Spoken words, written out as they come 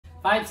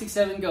5, 6,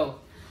 7, go!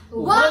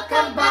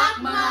 Welcome back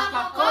mga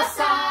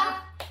kakosa!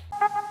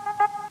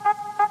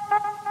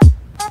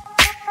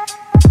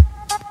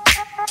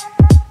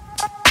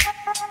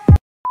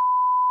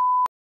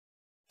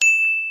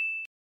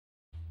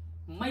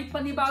 May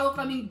panibago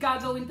kaming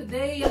gagawin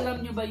today.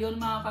 Alam nyo ba yun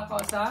mga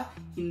kakosa?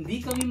 Hindi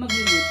kami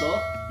magluluto,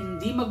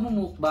 hindi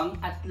magmumukbang,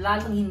 at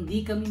lalong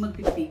hindi kami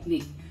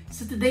magpipiknik.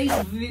 So today's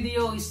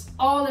video is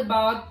all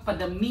about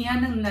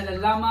padamihan ng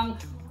nalalamang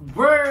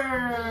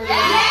word!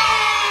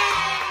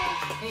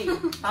 Okay,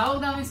 tawag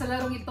namin sa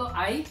larong ito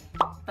ay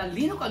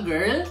Talino Ka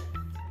Girl?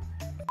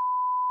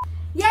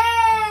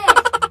 Yay!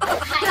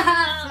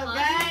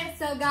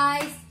 So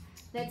guys,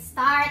 let's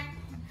start.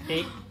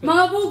 Okay.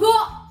 Mga bugo!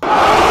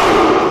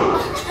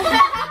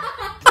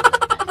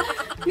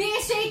 Me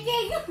is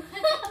shaking!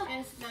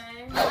 Yes,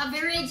 ma'am.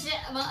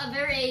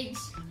 Average.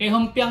 Eh,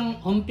 humpiang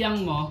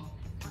mo.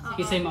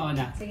 Kisay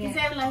mauna. Sige.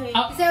 Kisay lahi.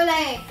 Kasi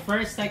ulit.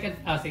 First, second,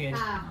 sige.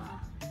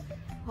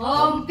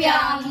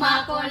 Hompiang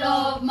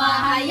makulob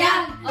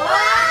mahayang.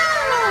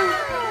 Wow!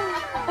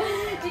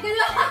 Ito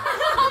lang.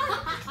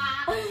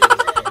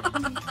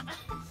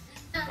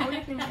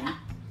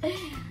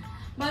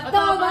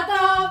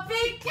 Bato,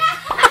 pika!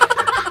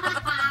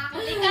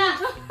 Pika!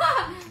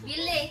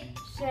 Bili!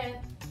 Shit.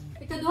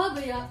 Ito doha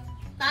ba ya?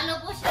 Talo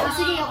po siya.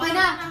 Sige, okay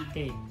na.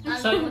 Okay.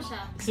 Talo po siya.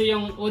 So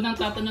yung unang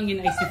tatanungin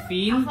ay si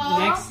Feen, Ako?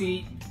 next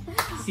si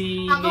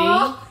Ako?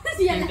 Mae,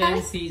 Si and then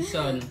Alan. si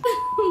Ichon.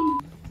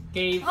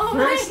 Okay, Oh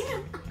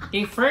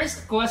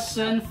first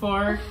question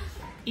for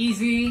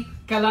Easy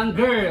Ka Lang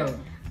Girl.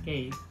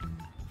 Okay,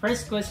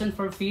 first question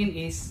for Feen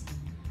is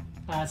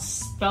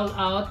spell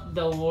out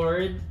the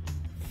word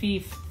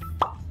fifth.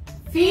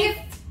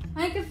 Fifth.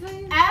 Ay,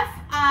 kasi.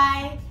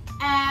 F-I-F-T-H.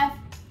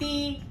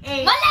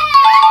 Mali!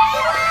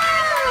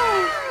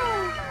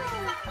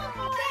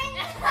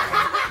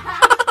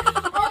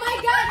 Oh my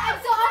God, I'm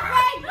so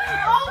afraid!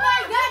 Oh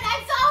my God,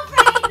 I'm so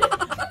afraid!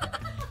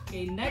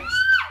 Okay, next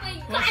My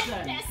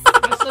question. goodness.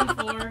 Question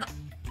for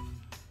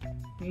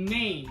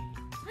Mae.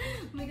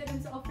 Oh my God, I'm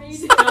so afraid.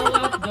 Spell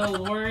out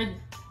the word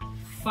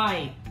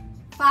fight.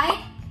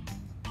 Fight?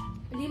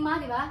 5,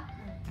 di ba?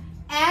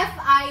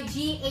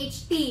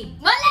 F-I-G-H-T.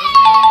 Mali!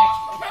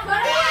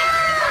 Correct!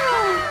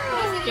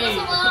 Kasi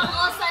sa mga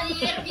kosa ni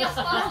Erbios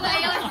ko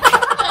ngayon.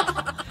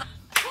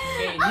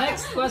 Okay,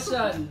 next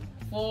question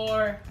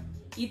for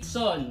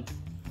Ichon.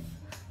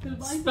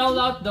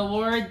 Spell out the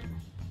word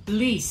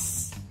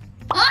lease.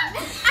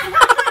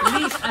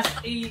 Lease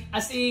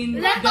as in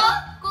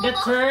the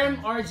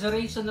term or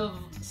duration of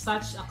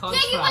such a Sige,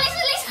 contract. palis!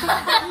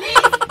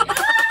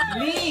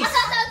 Lease.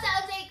 Sa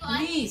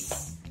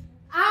Lease.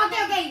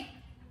 Okay.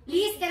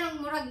 List ka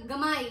ng murag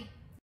gamay.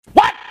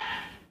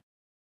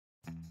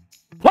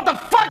 What the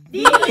fuck?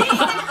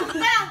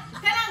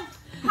 Kanang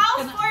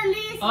house for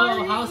lease.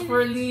 Oh, house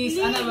for lease.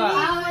 Ano ba?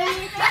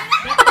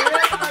 The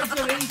term or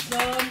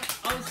duration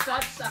of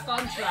such a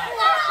contract.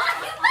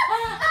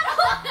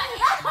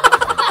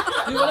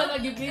 Di wala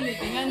nag-ipili.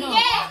 Tingnan mo.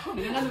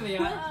 Tingnan mo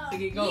yan.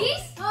 Sige, go.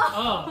 Lease?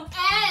 Oh.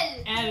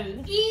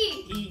 L-E-A-S-E.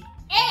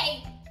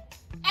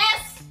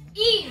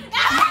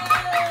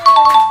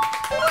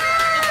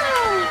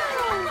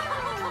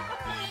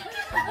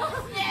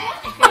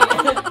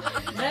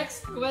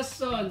 Next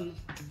question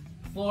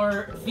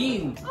for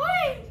Feen.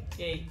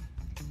 Okay.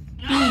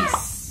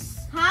 Peace.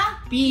 Ha?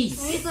 Peace.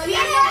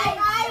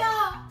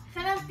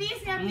 Kanang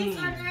peace nga, peace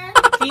on earth.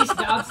 Peace,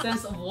 the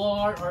absence of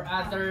war or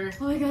other.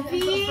 Oh my God, I'm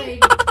so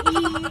afraid.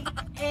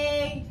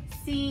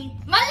 P-E-A-C.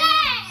 Mali!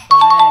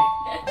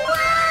 Correct.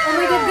 Oh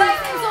my God, guys,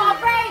 I'm so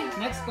afraid.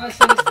 Next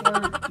question is for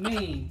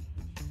Mae.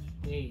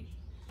 Okay.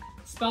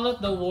 Spell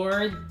out the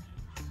word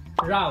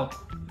route.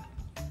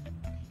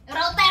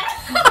 Router.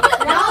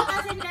 Route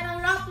as in kanang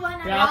route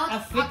 1 na Route,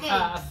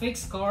 route. a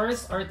fixed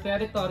course or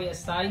territory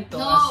assigned to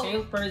a No.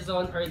 sale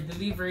person or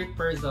delivery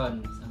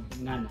person.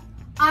 Something na.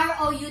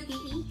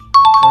 R-O-U-T-E.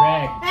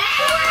 Correct.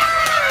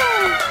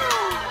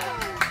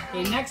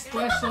 Okay, next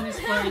question is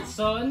for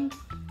Ichon.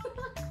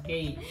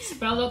 Okay,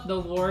 spell out the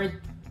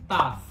word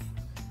tough.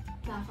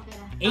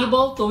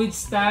 Able to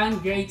withstand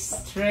great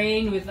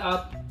strain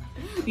without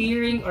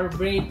tearing or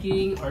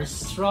breaking, or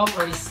strong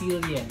or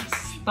resilience.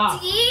 Tough.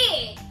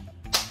 T-O-U-G-H.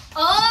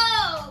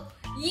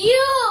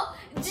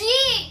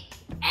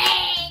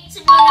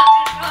 Mga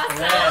kakosa.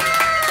 Correct.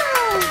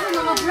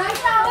 Mga bright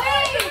na,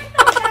 wey!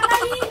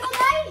 Tatalino,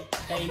 guys!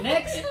 Okay,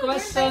 next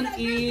question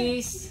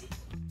is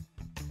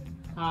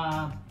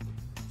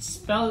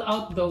spell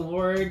out the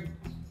word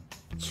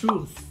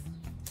truth.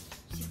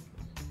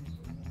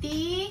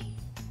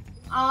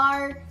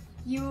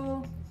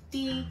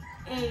 T-R-U-T-H.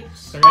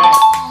 Correct.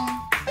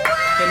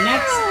 The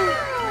next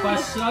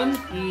question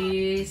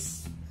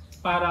is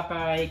para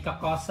kay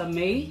Kakosa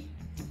Mae.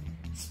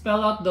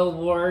 Spell out the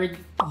word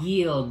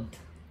yield.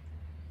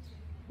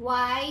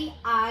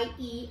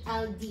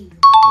 Y-I-E-L-D.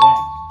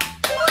 Correct.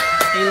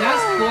 Okay,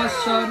 last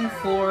question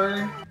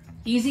for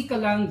Easy Ka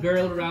Lang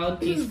Girl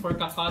round is for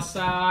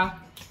Kakosa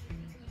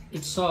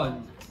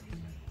Ichon.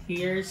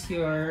 Here's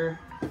your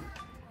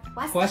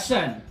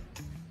question.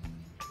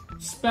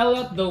 Spell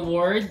out the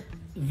word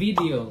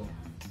video.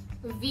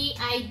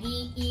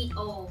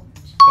 video.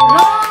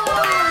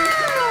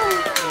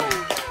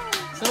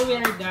 So we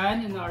are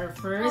done in our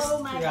first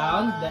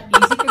round, the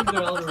Easy Ka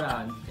Girl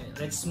round. Okay,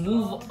 let's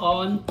move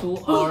on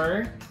to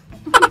our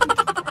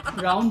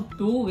round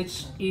 2,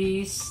 which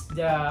is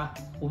the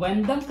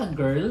Wendang Ka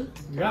Girl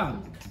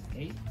round.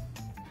 Okay.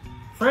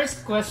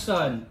 First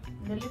question.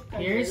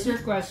 Here's your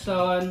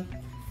question,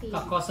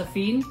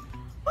 KakosaTV.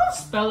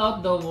 Spell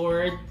out the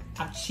word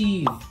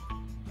achieve.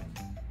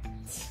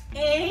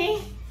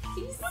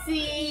 A-C-H-I-E-V-E.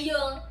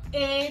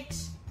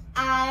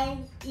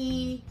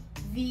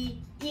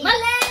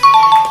 Mali!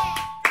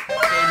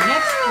 Okay,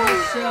 next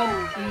question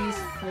is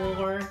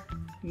for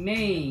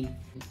Mae.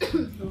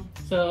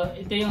 So,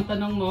 ito yung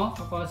tanong mo,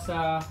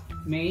 Kakosa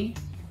Mae.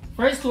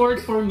 First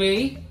word for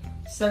Mae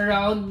sa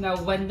round na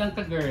Wendang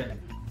Ka Girl.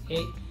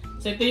 Okay?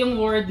 So, ito yung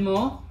word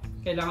mo.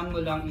 Kailangan mo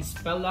lang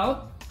i-spell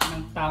out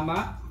ng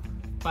tama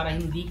para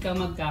hindi ka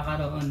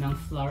magkakaroon ng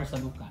flower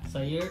sa mukha. So,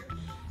 your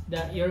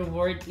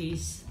word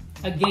is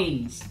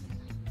against.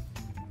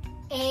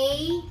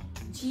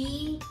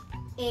 A-G-A-I-S-T.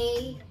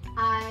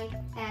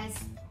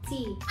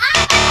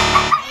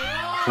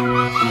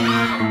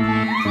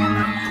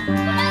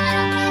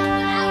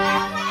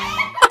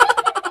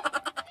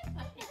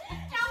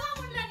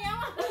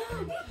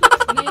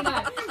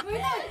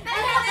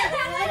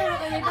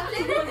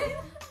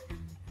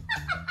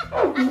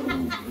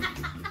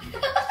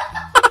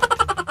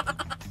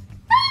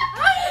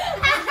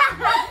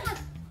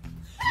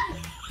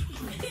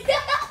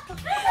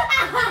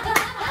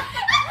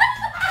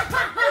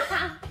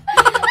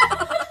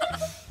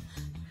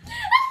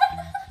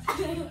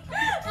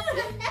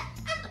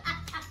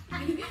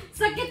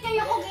 Sakit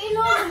kayo kung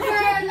ilong,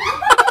 girl!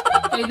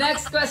 Okay,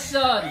 next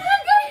question.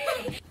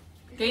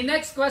 Okay,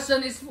 next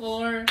question is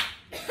for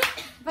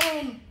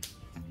Feen.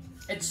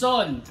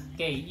 Ichon.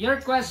 Okay, your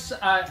question,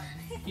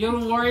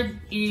 your word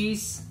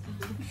is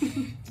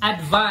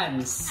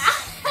advance.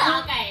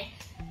 Okay.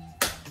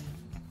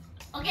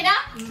 Okay na?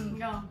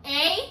 No.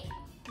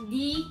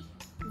 A-D-V-A-N-C-E.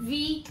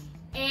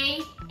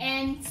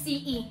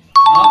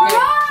 Okay.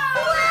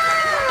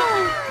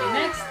 The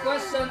next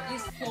question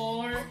is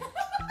for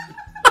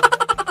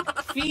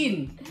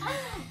Feen.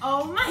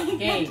 Oh my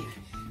Okay.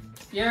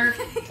 Your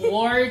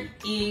word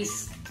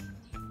is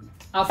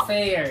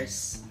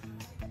affairs.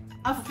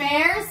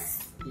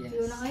 Affairs? Yes.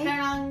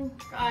 Parang,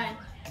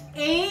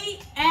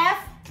 A-F-F-A-I-R-S.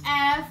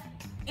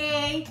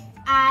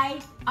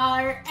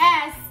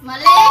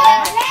 Mali!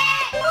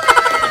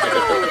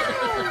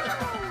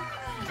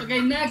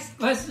 Okay, next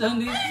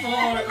question is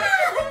for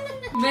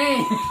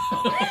Mae.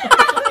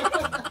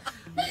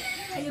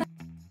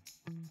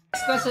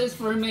 Next question is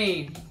for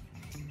Mae.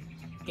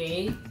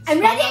 Okay.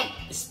 I'm ready!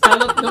 Spell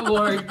out the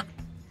word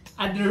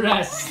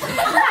address.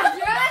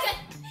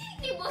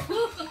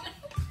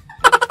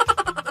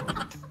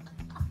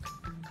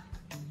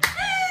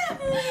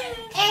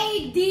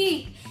 A-D.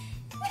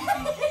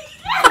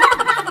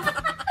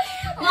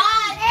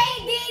 One!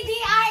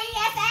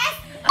 A-D-D-R-E-S-S.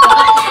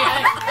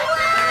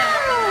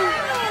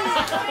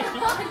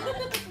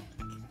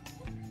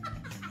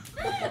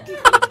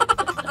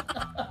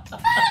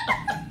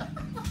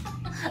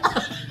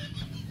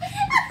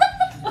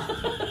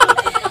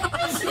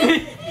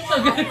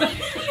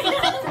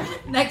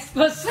 Next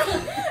question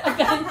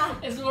again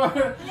is for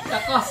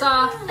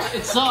Kakosa.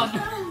 It's on.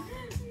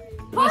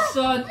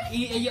 Question,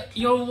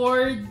 your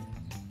word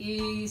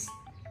is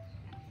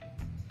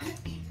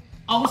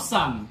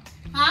awesome.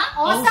 Ha?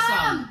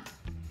 Awesome.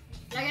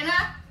 Lagyan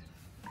na.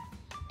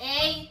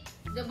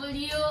 A-W-E-S-O-M-E.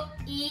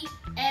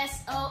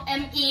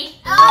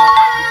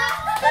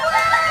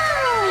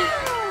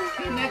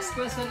 Okay, next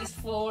question is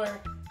for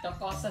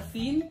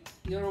KakosaTV.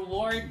 Your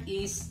word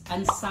is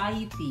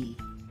anxiety.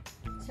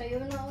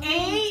 Sa'yo na.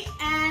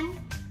 A-N-X-I-E-T-Y.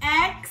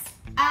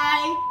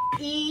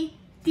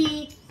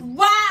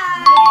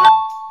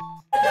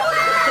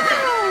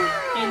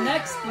 Okay,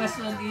 next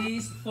question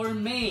is for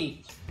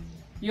Mae.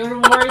 Your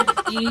word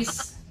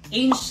is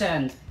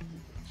ancient.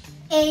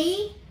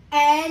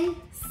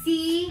 A-N-C.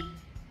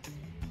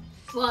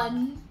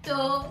 1, 2,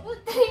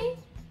 3,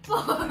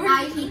 4.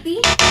 I-E-T.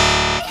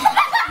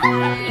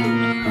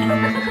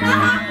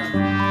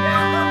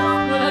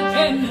 Well,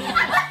 again.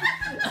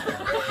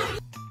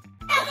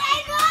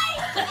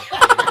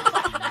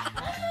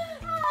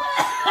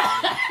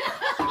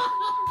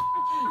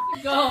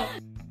 Go.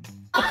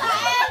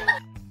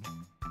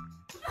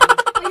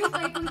 Ayun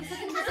kayo, kung gusto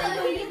ko sa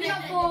iyo, hindi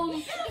na po.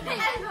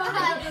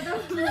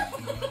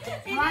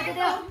 Mata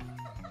daw.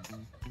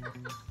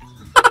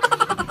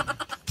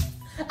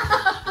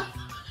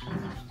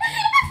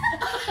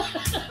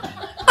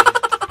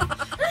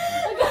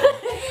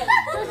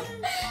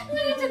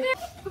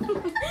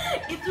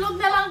 Itlog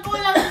na lang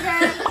kulang,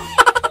 girl.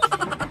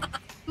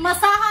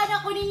 Masahan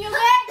ako ninyo,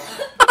 girl.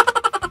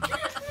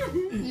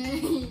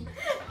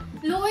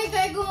 Luoy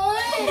kayo,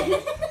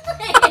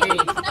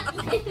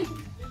 Okay.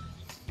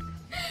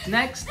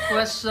 Next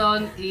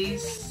question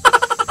is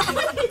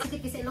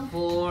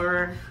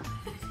for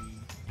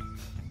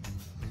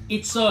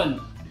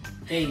Ichon.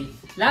 Okay,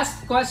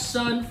 last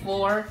question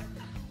for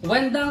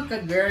Wendang ka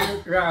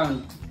girl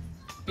round.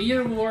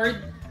 Your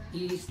word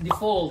is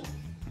default.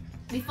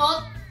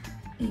 Default.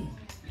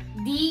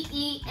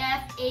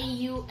 DEFAULT.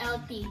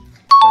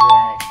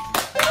 Correct.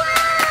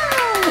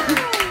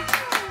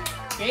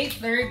 Okay,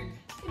 third.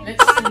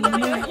 Let's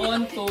move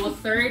on to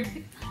third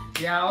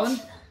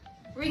round,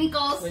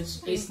 Wrinkles.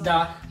 which is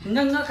the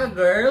Nga ka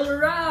girl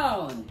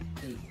round.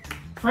 Okay.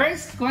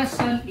 First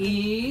question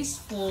is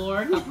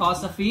for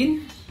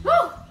KakosaTV.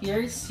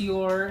 Here's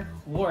your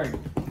word.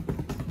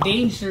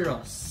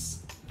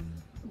 Dangerous.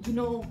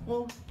 Ginoo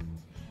ko.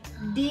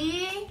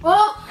 D.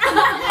 Oh!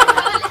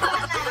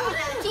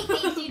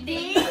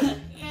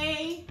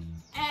 D-A-N-G-E-R-O-U-S.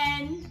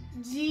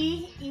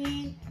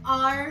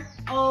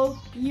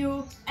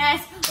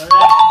 Correct.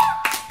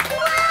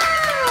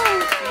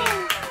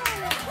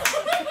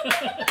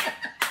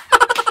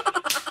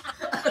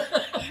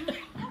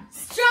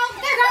 Strong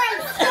the girl!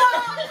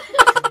 Strong!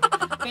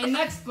 Okay,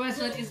 next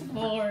question is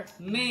for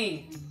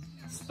Mae.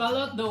 Spell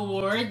out the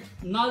word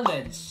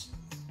knowledge.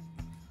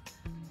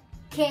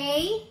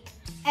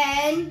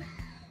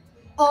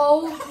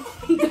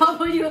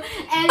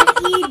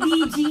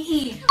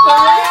 K-N-O-W-L-E-D-G-E.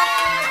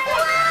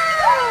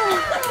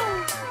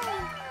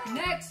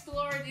 Next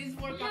word is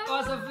for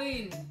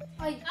KakosaTV.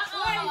 Ay,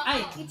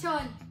 Ay,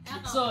 Ichon.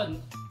 Ichon.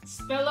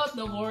 Spell out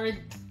the word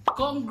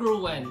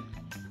congruent.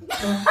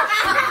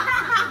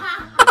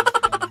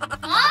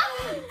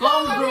 Congruent.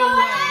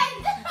 CONGRUENT.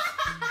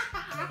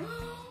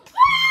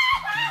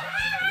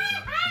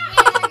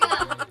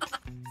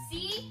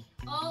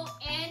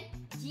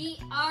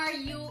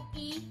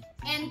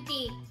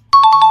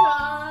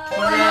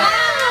 Correct.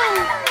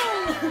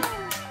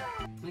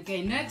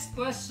 Okay, next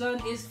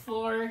question is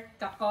for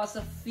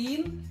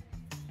KakosaTV.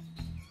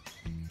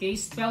 Okay,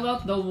 spell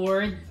out the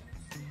word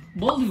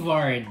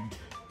boulevard.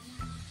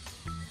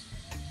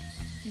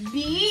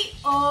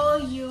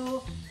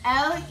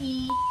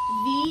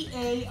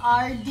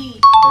 B-O-U-L-E-V-A-R-D.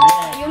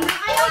 Correct. Yun na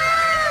kayo!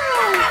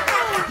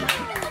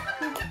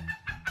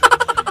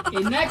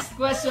 Okay, next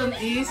question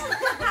is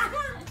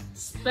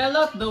spell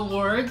out the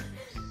word.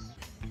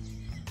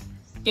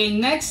 Okay,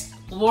 next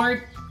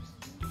word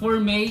for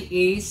Mae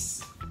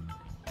is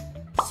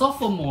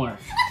sophomore.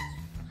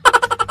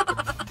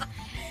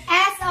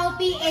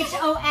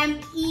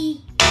 S-O-P-H-O-M-E.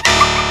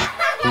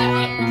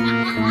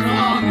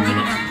 Wrong.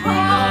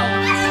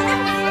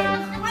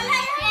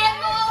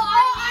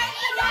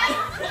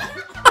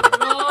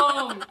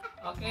 Wrong.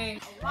 Okay.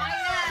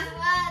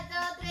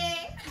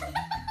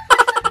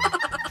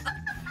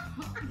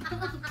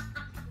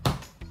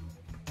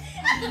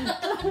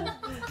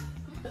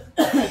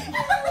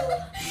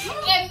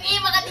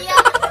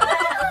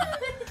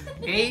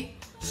 Okay.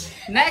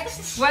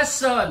 Next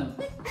question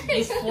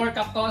is for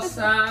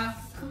Kakosa.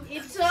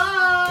 Ichon!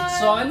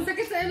 Ichon.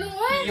 Sakit sa ilong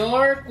mo.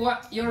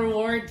 Your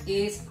word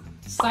is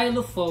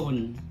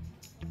xylophone.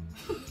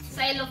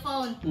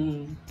 Xylophone.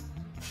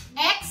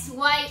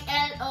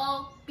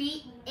 XYLOPHONE.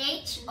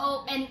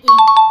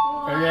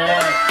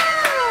 Correct.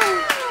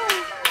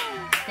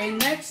 Okay,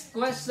 next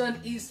question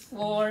is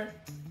for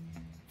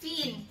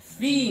Feen.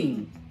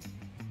 Feen.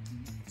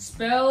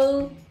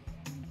 Spell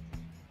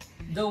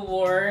the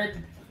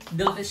word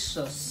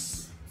delicious.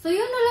 So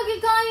yun na lagi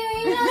kayo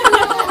yun.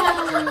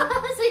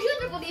 So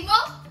yun, napuli mo?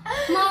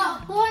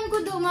 Kuhan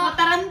ko do,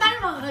 matarantan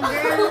mo ka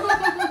girl.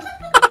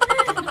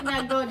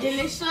 Nago,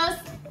 delicious.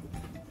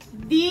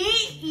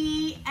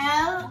 D-E-L-I-C-I-O-U-S.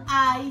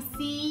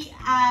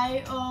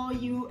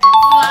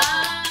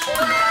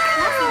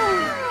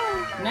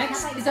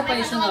 Next, isa pa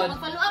yung sunod.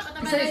 Mag-follow up.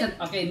 Isa.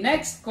 Okay,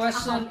 next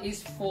question is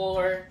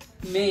for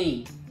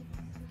Mae.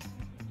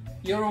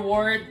 Your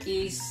word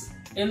is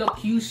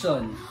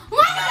elocution.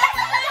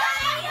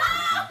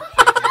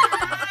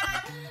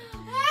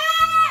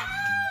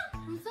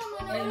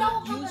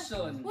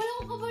 Elocution. Wala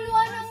ko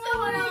kabaluan ng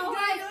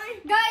guys!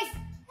 Guys!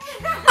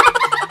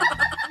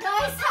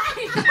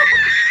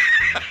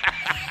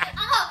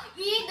 Ako,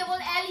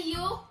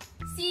 ELLUCUSION.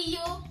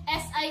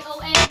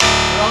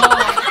 Wrong.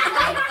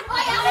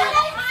 Ay, ako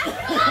lang!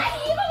 Ay,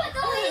 iba ba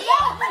ito?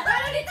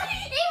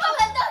 Iba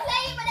ba ito?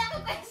 Iba na ako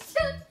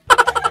question.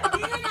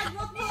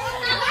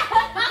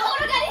 Ako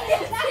rin galing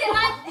din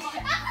siyan.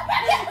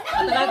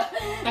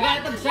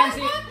 Tagatag siya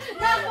si...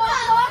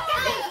 Nagwawag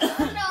kasi!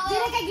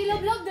 Dili ka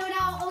giloblog daw na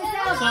ako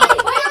usap. So,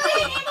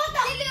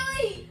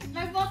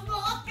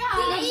 Nagbot-bot ka!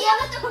 Iya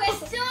ba ito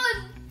question?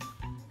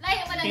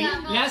 Layo pa lang okay,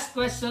 ako. last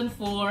question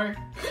for...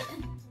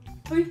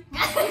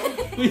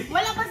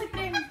 Wala pa si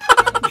Prem.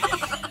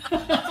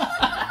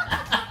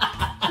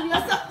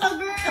 Sulasok ka,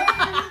 girl!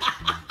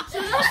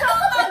 Sulasok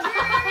ka,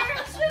 girl!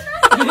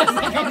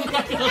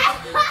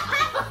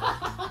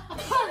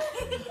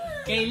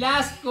 Okay,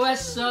 last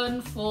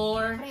question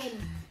for Prem,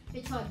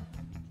 Ichon.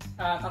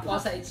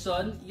 Kakosa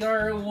Ichon.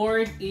 Your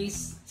word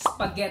is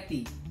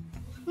spaghetti.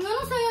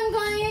 Ano sa'yo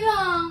gaya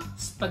lang?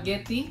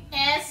 Spaghetti?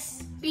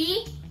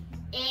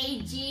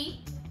 SPAGHETTI.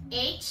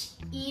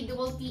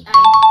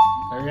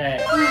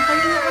 Correct.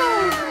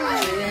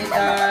 Okay,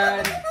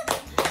 done.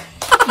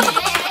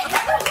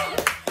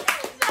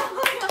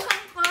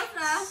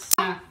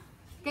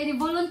 Kaya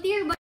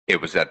volunteer ba?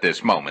 It was at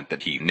this moment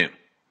that he knew.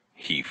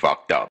 He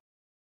fucked up.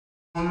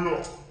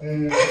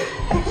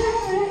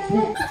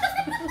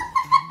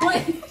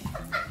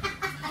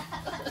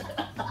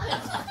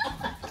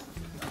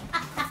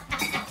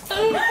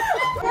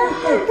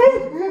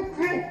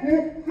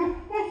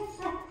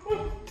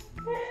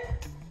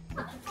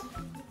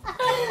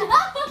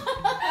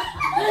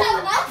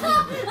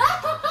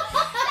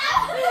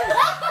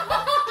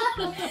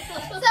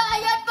 So,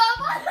 ayun po.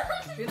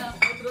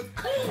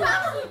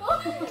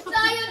 So,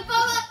 ayun po.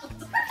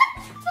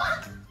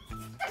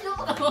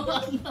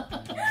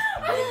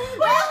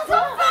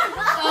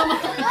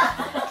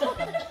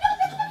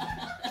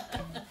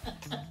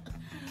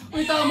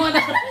 Uy, tama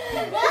na.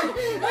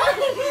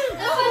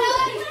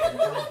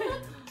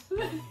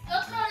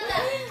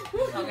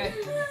 Okay.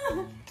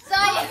 So,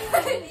 ayun.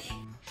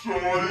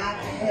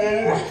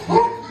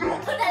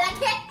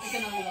 Nalagyan.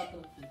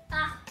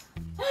 Ah.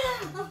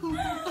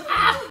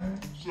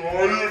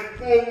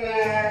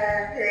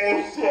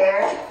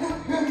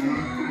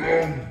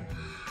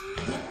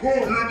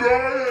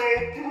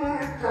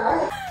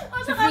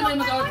 Si Feen ay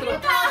mag-outro.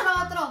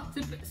 Outro.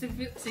 Si Feen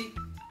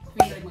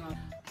ay mag-outro.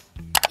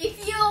 If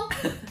you...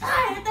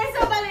 Ay, tayo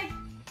sa balik.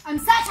 I'm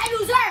such a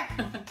loser!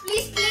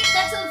 Please click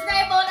that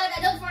subscribe button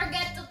and don't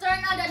forget to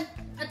turn on the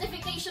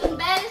notification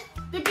bell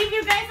to give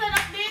you guys an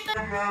update.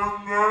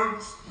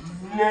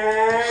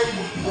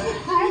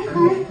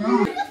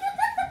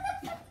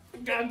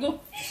 Gago.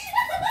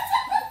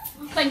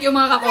 Thank you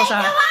mga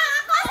kakosa.